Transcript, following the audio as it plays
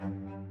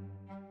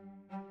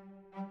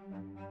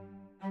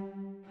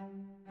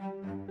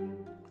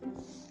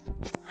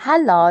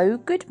Hello,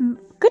 good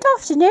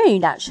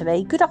afternoon,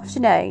 actually. Good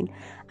afternoon.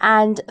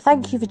 And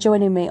thank you for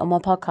joining me on my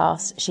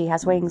podcast, She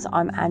Has Wings.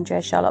 I'm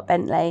Andrea Charlotte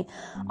Bentley.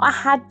 I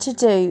had to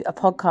do a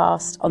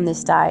podcast on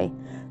this day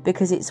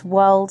because it's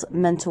World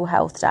Mental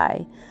Health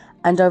Day.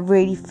 And I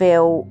really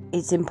feel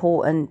it's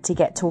important to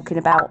get talking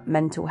about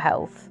mental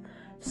health.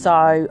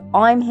 So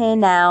I'm here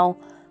now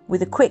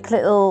with a quick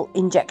little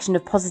injection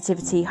of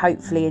positivity,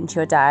 hopefully, into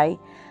your day.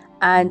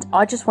 And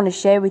I just want to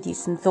share with you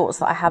some thoughts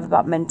that I have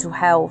about mental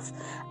health.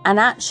 And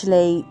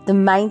actually, the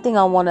main thing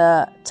I want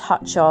to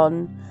touch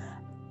on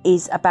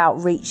is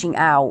about reaching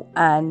out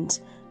and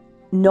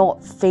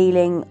not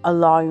feeling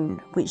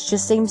alone, which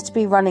just seems to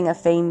be running a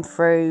theme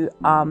through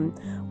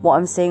what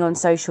I'm seeing on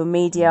social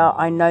media.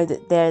 I know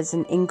that there's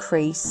an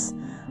increase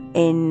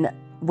in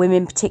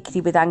women,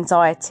 particularly with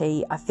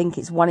anxiety. I think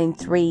it's 1 in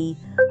 3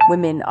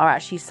 women are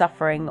actually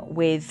suffering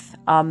with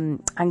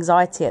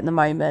anxiety at the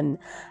moment.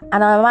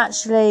 And I'm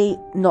actually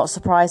not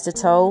surprised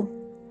at all.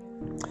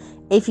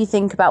 If you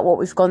think about what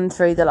we've gone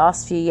through the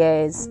last few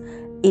years,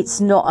 it's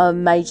not a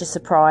major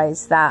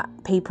surprise that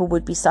people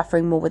would be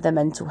suffering more with their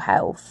mental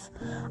health.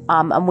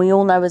 And we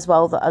all know as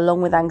well that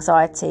along with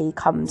anxiety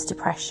comes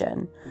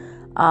depression.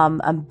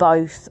 And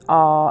both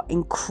are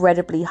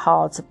incredibly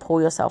hard to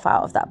pull yourself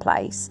out of that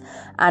place.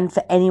 And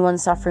for anyone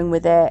suffering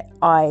with it,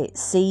 I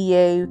see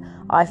you,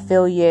 I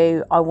feel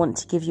you, I want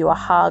to give you a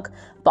hug,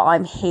 but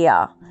I'm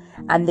here.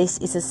 And this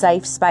is a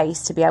safe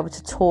space to be able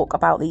to talk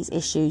about these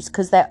issues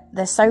because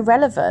they're so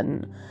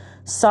relevant.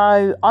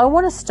 So I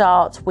want to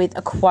start with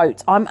a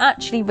quote. I'm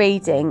actually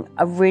reading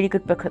a really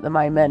good book at the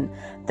moment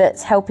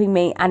that's helping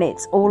me, and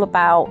it's all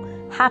about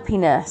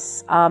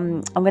happiness.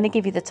 I'm going to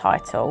give you the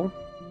title.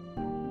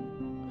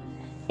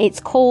 It's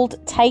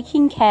called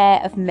Taking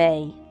Care of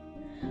Me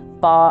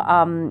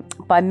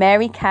by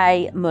Mary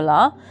Kay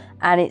Muller,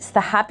 and it's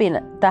the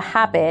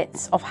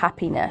Habits of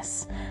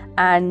Happiness.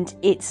 And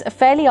it's a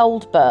fairly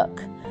old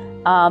book,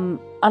 and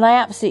I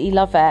absolutely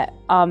love it.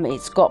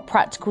 It's got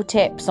practical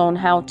tips on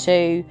how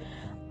to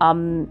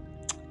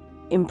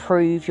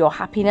improve your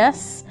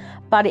happiness,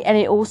 and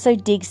it also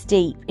digs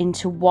deep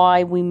into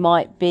why we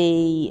might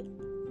be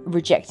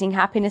rejecting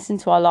happiness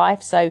into our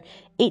life. So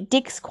it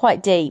digs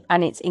quite deep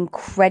and it's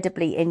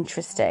incredibly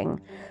interesting.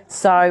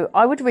 So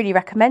I would really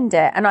recommend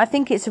it. And I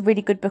think it's a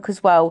really good book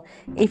as well.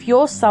 If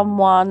you're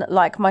someone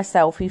like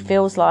myself who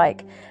feels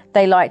like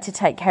they like to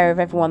take care of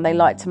everyone, they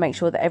like to make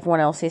sure that everyone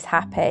else is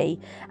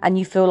happy, and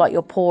you feel like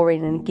you're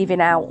pouring and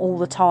giving out all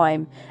the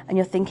time, and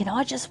you're thinking,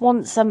 I just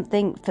want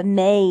something for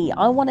me,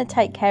 I want to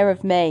take care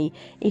of me.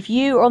 If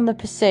you're on the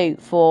pursuit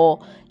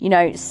for,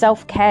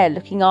 self-care,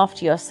 looking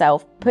after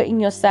yourself, putting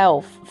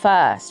yourself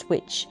first,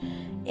 which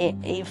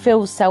it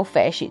feels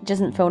selfish, it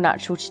doesn't feel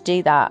natural to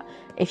do that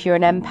if you're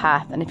an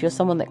empath and if you're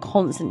someone that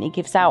constantly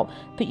gives out.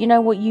 But you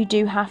know what, you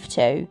do have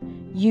to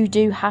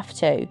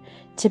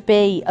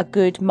be a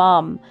good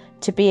mum,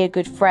 to be a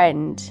good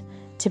friend,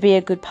 to be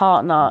a good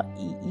partner.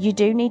 You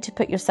do need to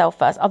put yourself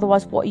first.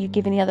 Otherwise, what are you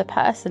giving the other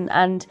person?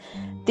 And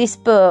this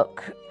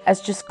book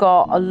has just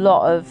got a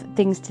lot of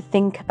things to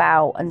think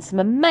about and some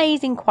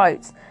amazing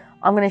quotes.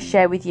 I'm going to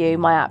share with you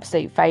my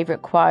absolute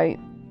favourite quote.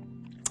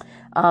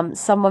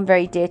 Someone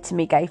very dear to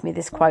me gave me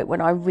this quote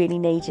when I really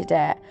needed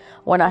it,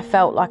 when I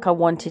felt like I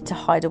wanted to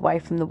hide away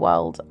from the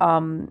world,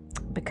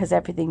 because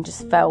everything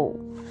just felt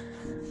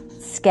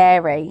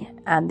scary.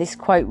 And this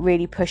quote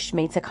really pushed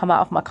me to come out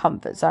of my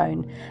comfort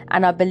zone.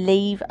 And I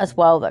believe as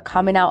well that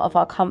coming out of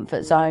our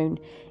comfort zone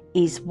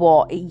is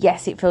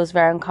yes, it feels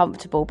very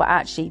uncomfortable, but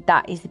actually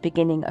that is the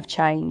beginning of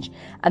change.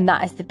 And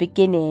that is the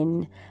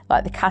beginning,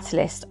 like the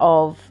catalyst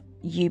of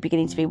you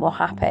beginning to be more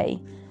happy.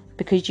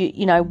 Because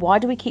why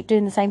do we keep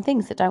doing the same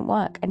things that don't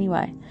work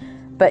anyway?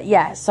 But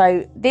yeah,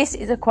 so this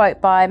is a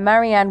quote by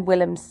Marianne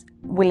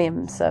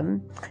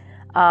Williamson.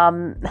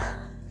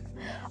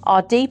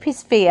 Our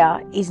deepest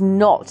fear is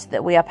not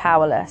that we are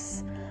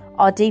powerless.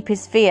 Our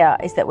deepest fear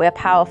is that we are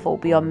powerful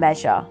beyond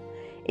measure.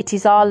 It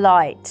is our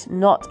light,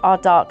 not our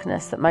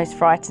darkness, that most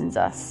frightens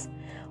us.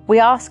 We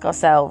ask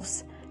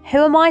ourselves, who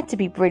am I to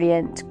be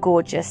brilliant,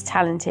 gorgeous,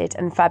 talented,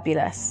 and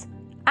fabulous?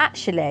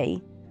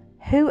 Actually,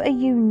 who are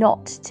you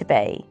not to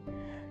be?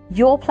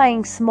 Your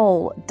playing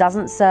small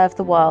doesn't serve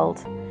the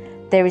world.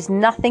 There is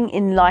nothing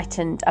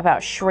enlightened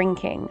about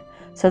shrinking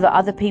so that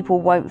other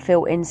people won't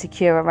feel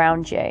insecure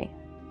around you.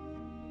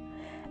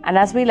 And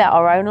as we let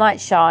our own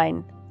light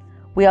shine,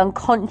 we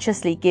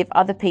unconsciously give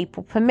other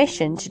people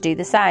permission to do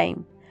the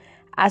same.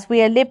 As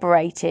we are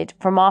liberated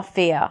from our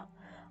fear,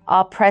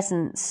 our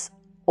presence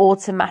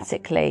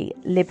automatically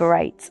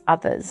liberates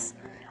others.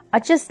 I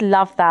just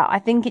love that. I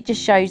think it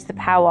just shows the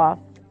power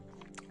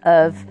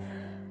of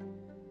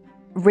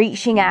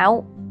reaching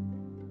out,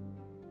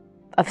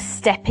 of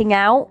stepping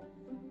out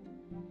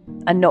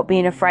and not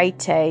being afraid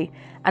to.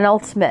 And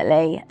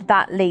ultimately,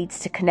 that leads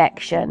to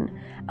connection.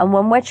 And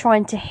when we're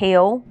trying to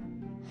heal,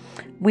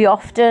 we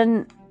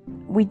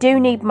do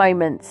need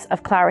moments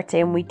of clarity,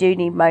 and we do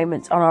need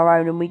moments on our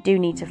own, and we do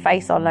need to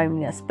face our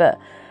loneliness. But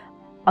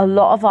a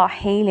lot of our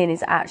healing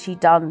is actually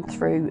done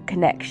through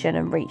connection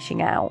and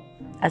reaching out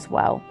as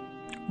well.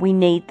 We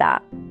need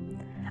that.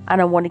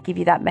 And I want to give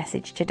you that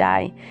message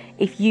today.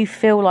 If you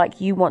feel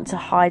like you want to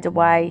hide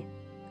away,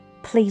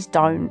 please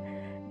don't.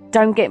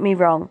 Don't get me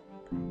wrong.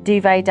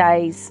 Duvet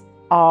days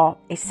are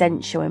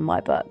essential in my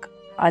book.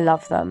 I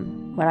love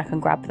them when I can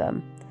grab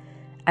them.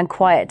 And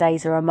quiet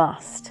days are a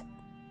must.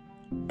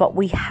 But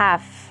we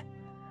have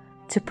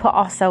to put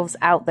ourselves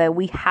out there.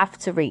 We have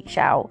to reach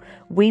out.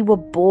 We were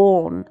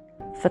born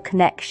for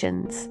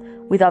connections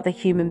with other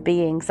human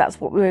beings. That's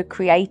what we were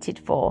created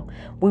for.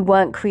 We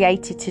weren't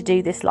created to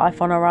do this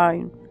life on our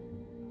own.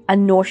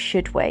 And nor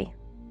should we.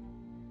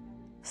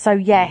 So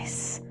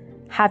yes,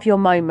 have your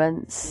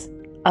moments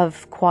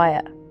of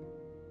quiet.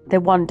 They're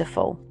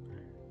wonderful.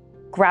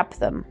 Grab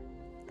them.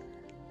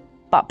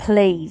 But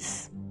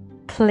please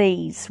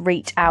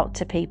reach out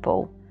to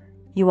people.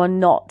 You are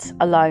not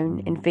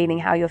alone in feeling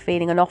how you're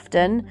feeling. And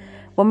often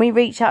when we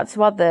reach out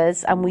to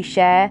others and we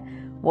share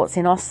what's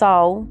in our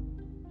soul,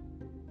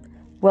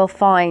 we'll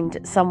find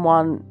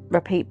someone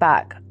repeat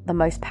back the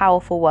most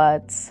powerful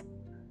words.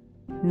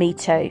 Me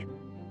too.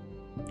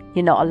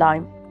 You're not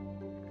alone.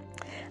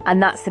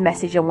 And that's the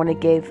message I want to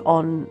give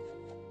on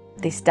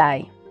this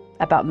day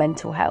about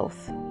mental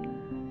health.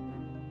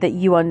 That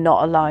you are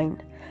not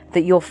alone.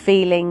 That your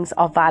feelings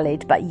are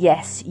valid. But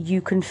yes, you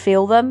can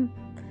feel them.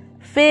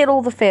 Feel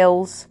all the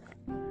feels.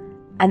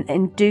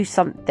 And do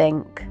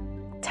something.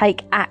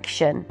 Take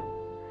action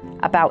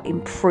about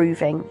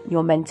improving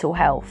your mental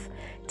health.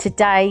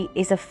 Today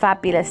is a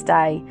fabulous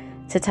day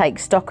to take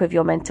stock of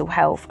your mental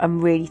health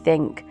and really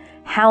think,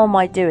 how am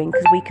I doing?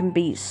 Because we can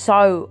be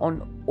so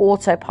on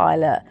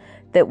autopilot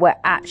that we're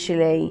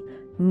actually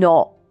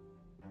not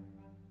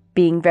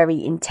being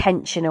very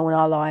intentional in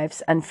our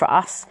lives. And for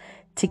us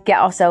to get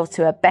ourselves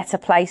to a better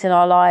place in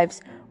our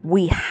lives,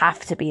 we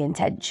have to be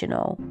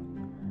intentional.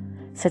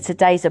 So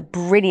today's a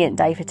brilliant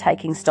day for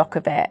taking stock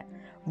of it,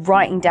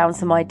 writing down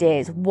some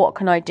ideas. What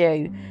can I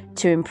do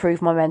to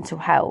improve my mental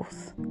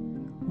health?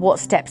 What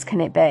steps can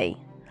it be?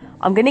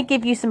 I'm going to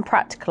give you some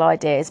practical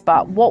ideas,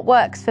 but what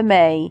works for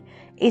me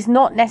is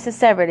not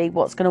necessarily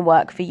what's going to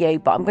work for you.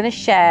 But I'm going to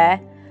share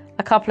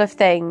a couple of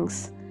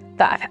things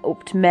that have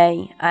helped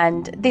me,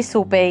 and this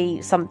will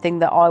be something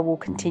that I will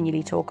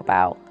continually talk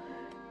about,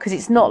 because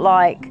it's not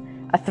like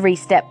a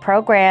 3-step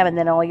program and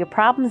then all your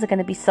problems are going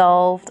to be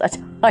solved.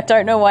 I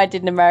don't know why I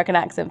did an American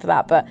accent for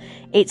that, but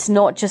it's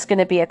not just going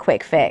to be a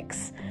quick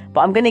fix.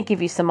 But I'm going to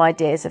give you some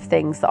ideas of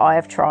things that I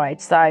have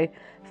tried. So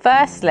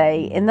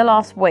firstly, in the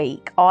last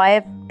week, I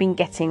have been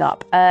getting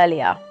up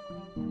earlier.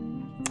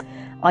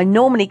 I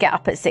normally get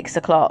up at 6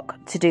 o'clock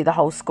to do the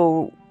whole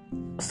school.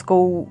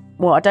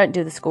 Well, I don't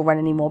do the school run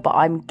anymore, but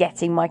I'm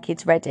getting my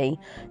kids ready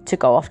to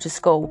go off to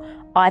school.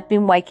 I've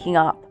been waking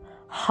up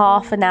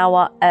half an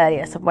hour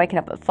earlier, so I'm waking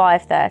up at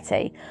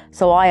 5:30.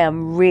 So I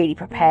am really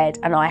prepared,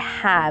 and I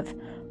have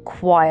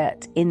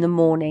quiet in the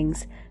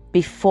mornings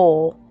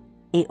before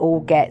it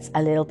all gets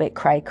a little bit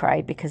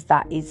cray-cray, because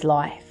that is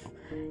life.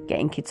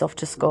 Getting kids off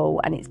to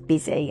school, and it's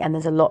busy, and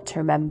there's a lot to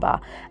remember,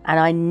 and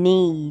I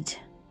need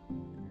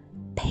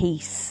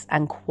peace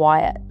and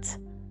quiet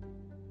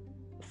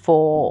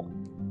for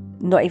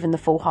not even the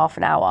full half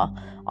an hour.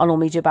 I'll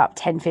normally do about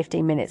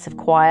 10-15 minutes of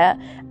quiet,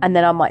 and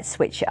then I might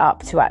switch it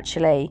up to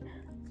actually,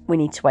 we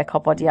need to wake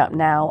our body up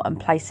now, and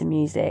play some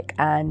music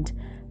and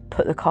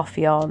put the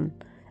coffee on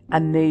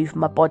and move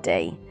my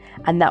body.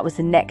 And that was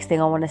the next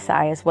thing I want to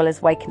say, as well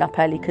as waking up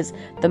early, because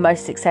the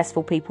most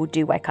successful people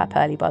do wake up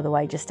early, by the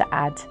way, just to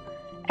add.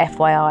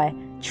 FYI,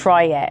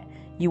 try it.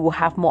 You will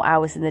have more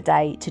hours in the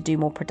day to do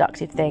more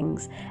productive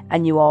things,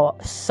 and you are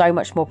so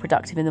much more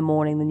productive in the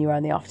morning than you are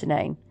in the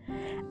afternoon.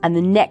 And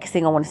the next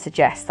thing I want to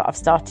suggest that I've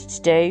started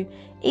to do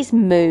is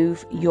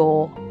move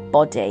your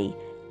body,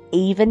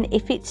 even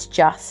if it's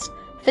just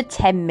for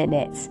 10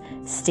 minutes.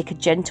 Stick a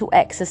gentle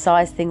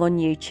exercise thing on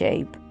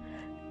YouTube.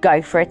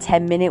 Go for a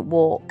 10-minute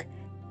walk.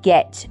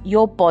 Get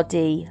your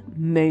body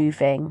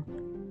moving.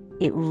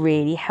 It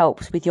really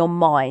helps with your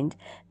mind.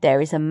 There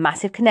is a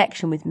massive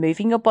connection with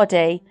moving your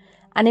body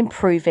and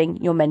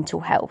improving your mental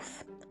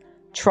health.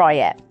 Try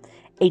it.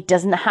 It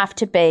doesn't have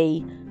to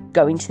be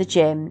going to the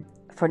gym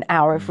for an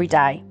hour every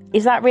day.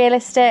 Is that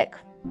realistic?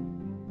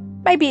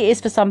 Maybe it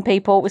is for some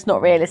people. It's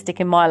not realistic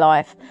in my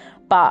life,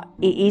 but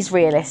it is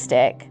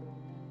realistic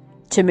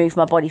to move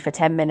my body for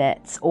 10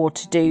 minutes or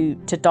to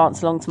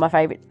dance along to my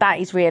favourite. That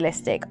is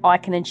realistic. I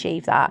can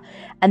achieve that.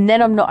 And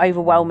then I'm not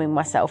overwhelming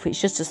myself.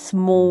 It's just a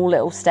small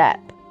little step.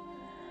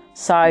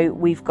 So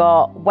we've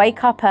got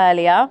wake up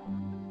earlier,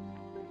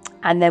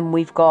 and then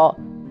we've got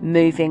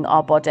moving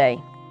our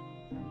body.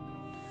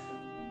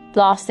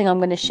 Last thing I'm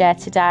going to share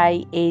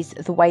today is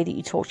the way that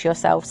you talk to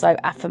yourself. So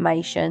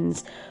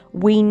affirmations.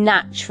 We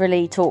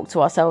naturally talk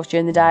to ourselves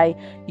during the day.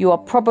 You are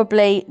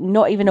probably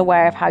not even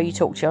aware of how you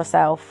talk to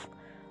yourself.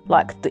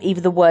 Like either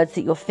the words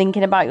that you're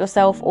thinking about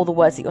yourself or the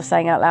words that you're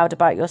saying out loud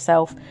about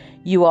yourself.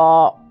 You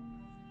are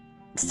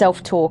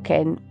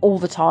self-talking all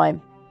the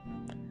time.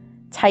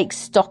 Take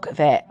stock of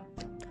it.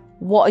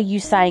 What are you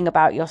saying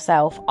about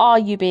yourself? Are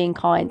you being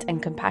kind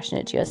and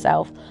compassionate to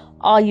yourself?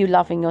 Are you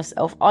loving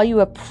yourself? Are you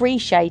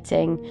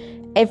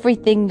appreciating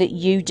everything that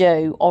you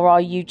do, or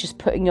are you just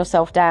putting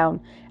yourself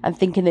down and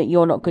thinking that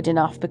you're not good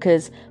enough?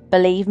 Because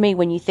believe me,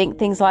 when you think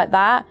things like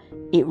that,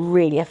 it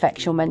really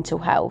affects your mental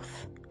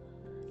health.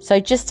 So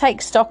just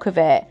take stock of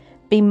it.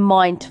 Be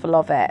mindful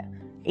of it.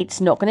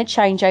 It's not going to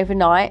change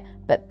overnight,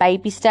 but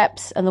baby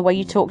steps and the way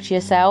you talk to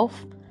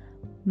yourself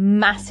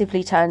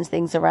massively turns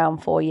things around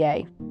for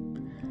you.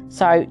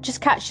 So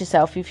just catch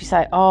yourself if you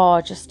say,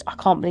 I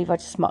can't believe I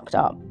just mucked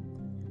up.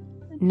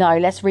 No,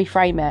 let's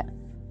reframe it.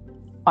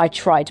 I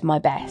tried my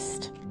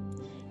best.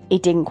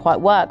 It didn't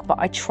quite work, but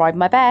I tried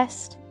my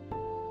best.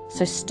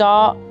 So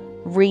start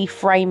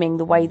reframing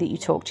the way that you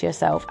talk to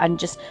yourself,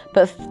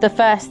 but the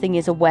first thing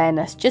is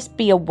awareness. Just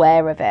be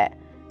aware of it,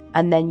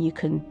 and then you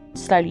can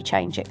slowly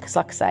change it. Because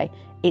like I say,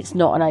 it's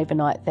not an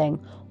overnight thing.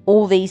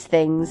 All these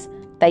things,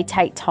 they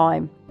take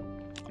time,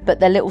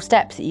 but they're little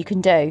steps that you can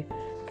do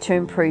to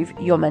improve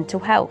your mental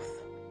health.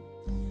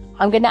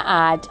 I'm going to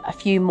add a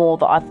few more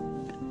that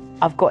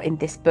I've got in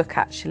this book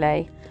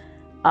actually,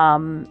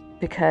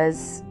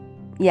 because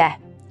it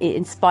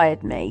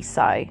inspired me.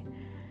 So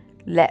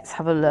let's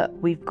have a look.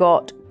 We've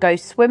got go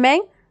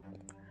swimming.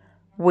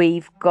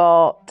 We've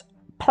got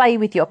play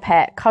with your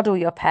pet, cuddle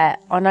your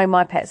pet. I know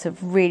my pets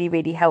have really,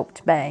 really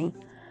helped me.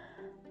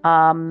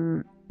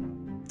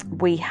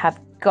 We have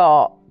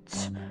got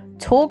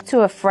talk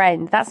to a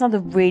friend. That's another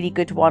really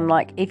good one.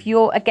 Like if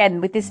you're,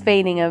 again, with this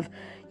feeling of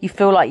you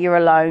feel like you're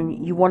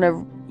alone, you want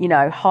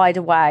to, hide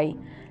away,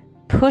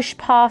 push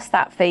past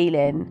that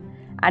feeling.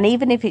 And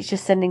even if it's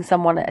just sending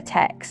someone a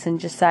text and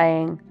just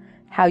saying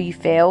how you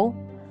feel,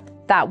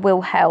 that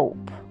will help,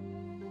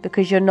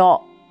 because you're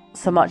not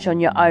so much on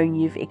your own.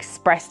 You've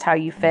expressed how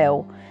you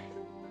feel.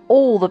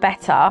 All the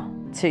better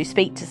to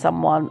speak to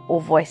someone or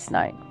voice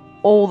note.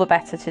 All the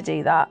better to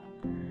do that.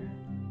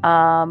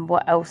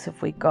 What else have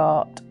we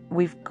got?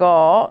 We've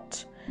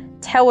got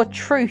tell a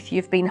truth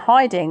you've been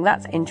hiding.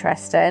 That's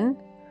interesting.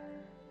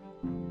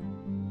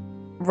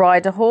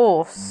 Ride a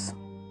horse.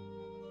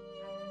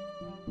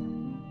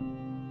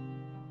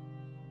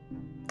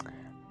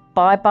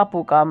 Buy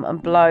bubble gum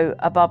and blow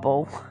a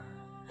bubble.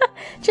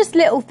 Just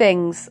little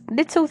things.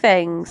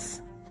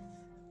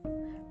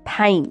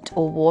 Paint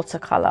or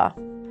watercolour.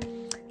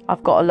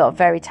 I've got a lot of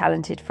very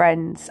talented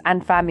friends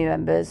and family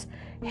members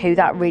who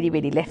that really,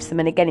 really lifts them.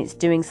 And again, it's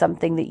doing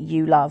something that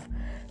you love.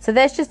 So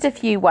there's just a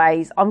few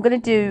ways. I'm going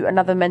to do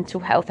another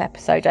mental health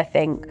episode, I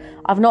think.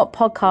 I've not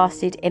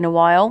podcasted in a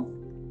while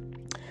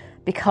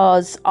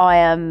because I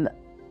am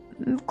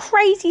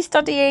crazy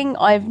studying.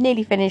 I've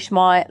nearly finished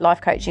my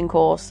life coaching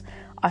course.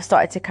 I've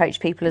started to coach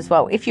people as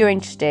well. If you're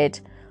interested,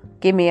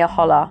 give me a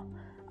holler,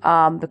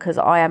 because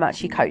I am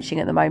actually coaching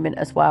at the moment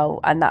as well.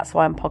 And that's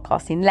why I'm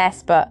podcasting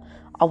less, but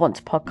I want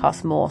to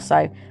podcast more.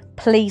 So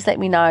please let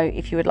me know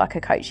if you would like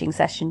a coaching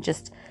session.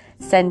 Just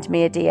send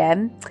me a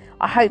DM.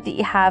 I hope that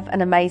you have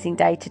an amazing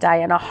day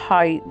today, and I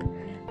hope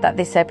that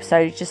this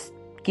episode has just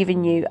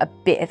given you a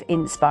bit of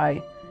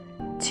inspo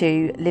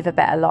to live a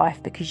better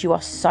life, because you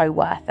are so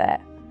worth it.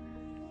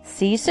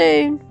 See you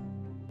soon.